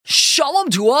Shalom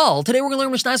to all! Today we're going to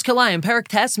learn Mishnah's Kilaim, Parak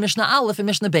Tes, Mishnah Aleph, and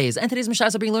Mishnah Beis. And today's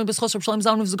Mishnahs are being learned b'schos Reb Shlomo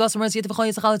Zalman v'Zugas and Reziyat v'Choy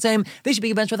Yitzchak Halatzim. They should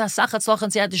be benched with Asachat Tzlach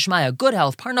and Siyat Dishmaya, good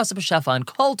health, Parnasa b'Shefa, and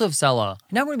Cult of Sela.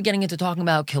 Now we're going to be getting into talking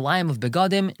about Kilaim of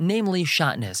Begadim, namely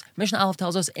shatnez. Mishnah Aleph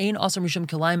tells us, Ein Asar Mishum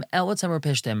Kilaim El Etzemer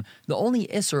Pishtim. The only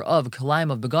Isser of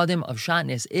Kilaim of Begadim, of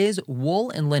shatnez, is wool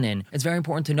and linen. It's very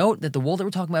important to note that the wool that we're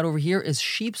talking about over here is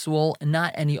sheep's wool,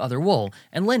 not any other wool.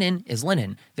 And linen is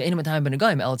linen. Ve'enim Matayim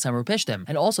Benegayim El Etzemer Pishtim.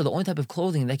 And also the only type of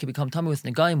clothing that can become tummy with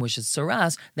negayim, which is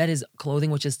saras, that is clothing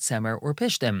which is tzemer or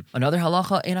pishtim. Another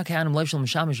halacha, ein hakahanim lev shel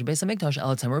mishamish beis hamikdash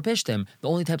el tzemer or pishtim. The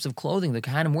only types of clothing the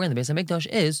kahanim wear in the beis hamikdash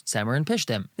is tzemer and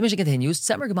pishtim. The Mishnah continues,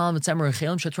 tzemer gemalim and tzemer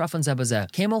echelim shetrafan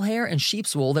zebazeh. Camel hair and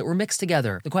sheep's wool that were mixed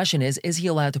together. The question is he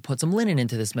allowed to put some linen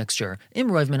into this mixture? Im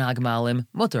roiv min hagmalim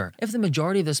mutter. If the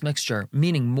majority of this mixture,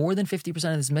 meaning more than 50%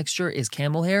 of this mixture, is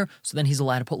camel hair, so then he's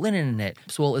allowed to put linen in it.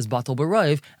 Sheep's wool is batal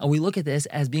b'roiv, and we look at this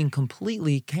as being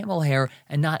completely camel hair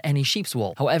and not any sheep's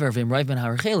wool. However, v'imrayv ben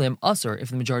harachelim, usher,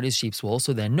 if the majority is sheep's wool,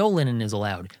 so then no linen is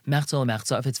allowed. Mechza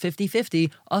mechza, if it's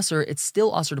 50-50, usher, it's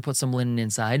still usher to put some linen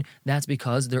inside. That's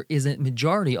because there isn't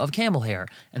majority of camel hair.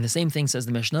 And the same thing says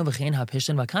the Mishnah, v'chein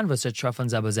ha'pishtin v'kanvas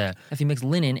shetrafan zabazeh. If he mixed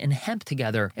linen and hemp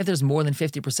together, if there's more than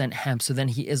 50% hemp, so then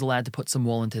he is allowed to put some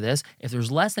wool into this. If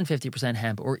there's less than 50%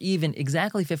 hemp, or even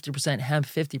exactly 50% hemp,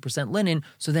 50% linen,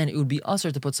 so then it would be usher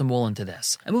to put some wool into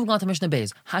this. And moving on to Mishnah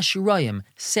Beis, hashirayim,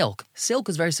 silk. Silk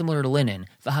is very similar to linen.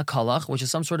 V'hakalach, which is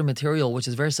some sort of material which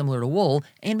is very similar to wool,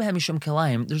 and behem mishum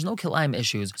kilaim, there's no kilaim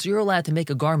issues. So you're allowed to make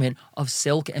a garment of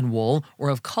silk and wool, or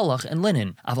of kalach and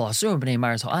linen. Aval asur b'nei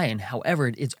maris ha'ayin.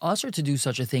 However, it's usher to do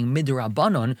such a thing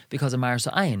midrabanon because of maris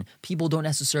ha'ayin. People don't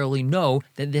necessarily know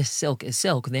that this silk is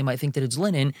silk. They might think that it's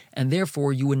linen, and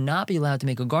therefore you would not be allowed to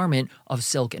make a garment of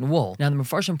silk and wool. Now the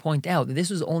Mefarshim point out that this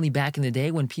was only back in the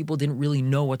day when people didn't really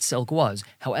know what silk was.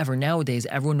 However, nowadays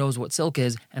everyone knows what silk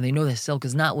is, and they know that silk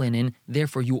is not linen.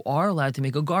 Therefore, you are allowed to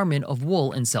make a garment of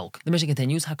wool and silk. The Mishnah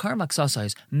continues, Hakar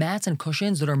maksasais, mats and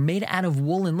cushions that are made out of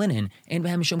wool and linen, and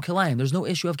behem mishum kilaim. There's no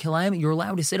issue of kilaim, you're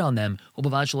allowed to sit on them.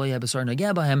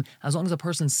 As long as a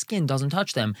person's skin doesn't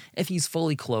touch them. If he's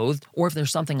fully clothed, or if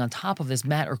there's something on top of this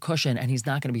mat or cushion and he's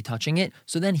not going to be touching it,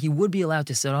 so then he would be allowed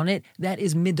to sit on it. That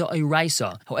is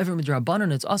mid'oraisa. However,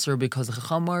 midrabanan it's usher because the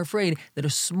Chacham are afraid that a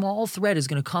small thread is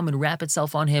going to come and wrap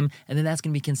itself on him, and then that's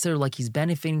going to be considered like he's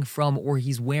benefiting from or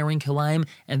he's wearing kilaim,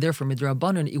 and therefore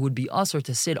midrabanan it would be usher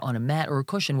to sit on a mat or a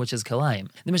cushion which is kilaim.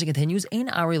 The Mishnah continues, Ein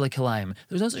aray la kilaim.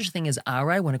 There's no such thing as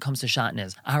aray when it comes to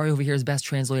shatnez. Aray over here is best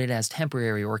translated as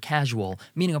temporary or casual,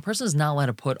 meaning a person is not allowed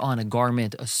to put on a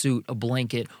garment, a suit, a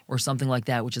blanket, or something like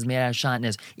that which is made out of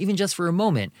shatnez, even just for a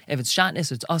moment. If it's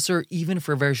shatnez, it's usher even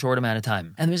for a very short amount of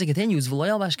time. And the Mishnah continues,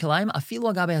 V'lo bash kilaim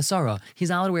afilu agabe asara. He's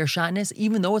not allowed to wear shatnez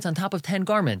even though it's on top of 10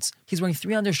 garments. He's wearing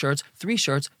 3 undershirts,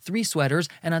 3 sweaters,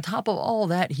 and on top of all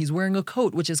that, he's wearing a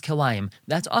coat which is kilaim.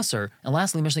 That's usher. And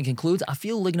lastly, Mishnah concludes,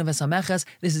 Afil lignav esameches.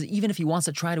 This is even if he wants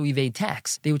to try to evade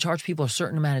tax. They would charge people a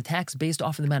certain amount of tax based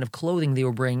off of the amount of clothing they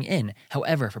were bringing in.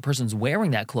 However, if a person's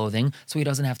wearing that clothing, so he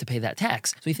doesn't have to pay that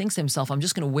tax. So he thinks to himself, I'm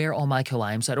just going to wear all my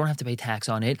kilaim so I don't have to pay tax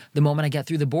on it. The moment I get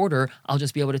through the border, I'll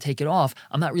just be able to take it off.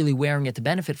 I'm not really wearing it to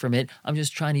benefit from it. I'm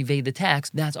just trying to evade the tax.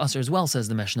 That's usher as well, says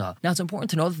the Mishnah. Now, it's important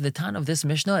to know that the Tan of this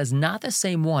Mishnah is not the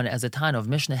same one as the Tan of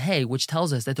Mishnah Hay, which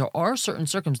tells us that there are certain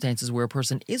circumstances where a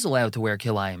person is allowed to wear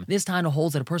kilaim. This Tan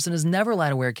holds that a person is never allowed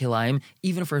to wear kilaim,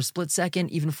 even for a split second,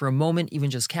 even for a moment, even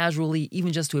just casually,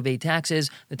 even just to evade taxes.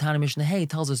 The Tan of Mishnah Hay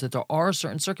tells us that there are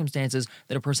certain circumstances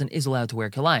that a person is allowed to wear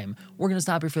kilaim. We're going to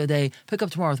stop here for the day. Pick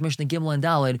up tomorrow with Mishnah Gimel and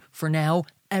Daled. For now,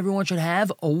 everyone should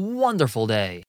have a wonderful day.